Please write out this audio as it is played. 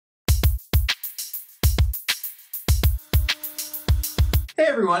Hey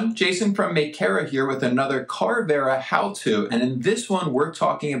everyone, Jason from Makera here with another Carvera how-to, and in this one we're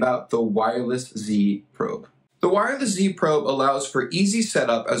talking about the wireless Z probe. The wireless Z probe allows for easy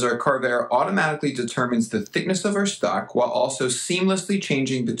setup as our Carvera automatically determines the thickness of our stock while also seamlessly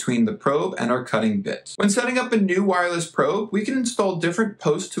changing between the probe and our cutting bits. When setting up a new wireless probe, we can install different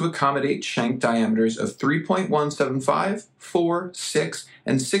posts to accommodate shank diameters of 3.175, 4, 6,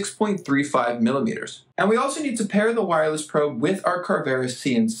 and 6.35 millimeters. And we also need to pair the wireless probe with our Carvera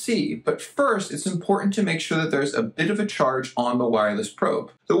CNC, but first it's important to make sure that there's a bit of a charge on the wireless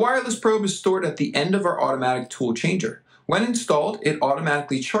probe. The wireless probe is stored at the end of our automatic tool changer. When installed, it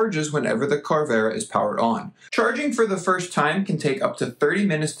automatically charges whenever the Carvera is powered on. Charging for the first time can take up to 30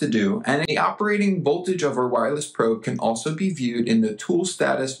 minutes to do, and the operating voltage of our wireless probe can also be viewed in the tool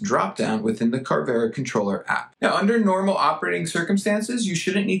status dropdown within the Carvera controller app. Now, under normal operating circumstances, you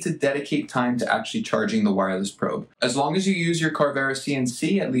shouldn't need to dedicate time to actually charging the wireless probe. As long as you use your Carvera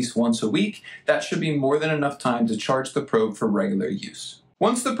CNC at least once a week, that should be more than enough time to charge the probe for regular use.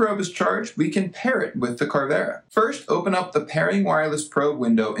 Once the probe is charged, we can pair it with the Carvera. First, open up the Pairing Wireless Probe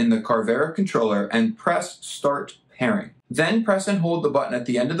window in the Carvera controller and press Start Pairing. Then press and hold the button at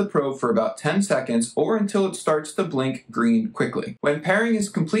the end of the probe for about 10 seconds or until it starts to blink green quickly. When pairing is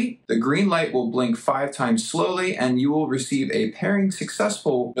complete, the green light will blink 5 times slowly and you will receive a pairing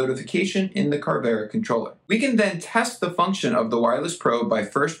successful notification in the Carvera controller. We can then test the function of the wireless probe by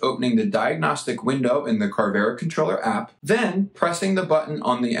first opening the diagnostic window in the Carvera controller app, then pressing the button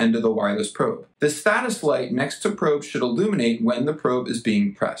on the end of the wireless probe. The status light next to probe should illuminate when the probe is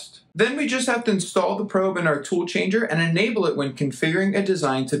being pressed. Then we just have to install the probe in our tool changer and enable it when configuring a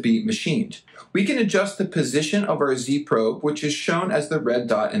design to be machined. We can adjust the position of our Z probe, which is shown as the red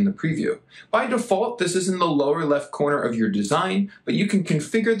dot in the preview. By default, this is in the lower left corner of your design, but you can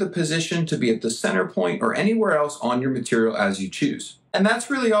configure the position to be at the center point or anywhere else on your material as you choose. And that's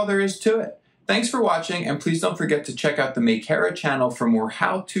really all there is to it. Thanks for watching, and please don't forget to check out the Makera channel for more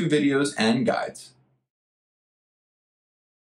how-to videos and guides.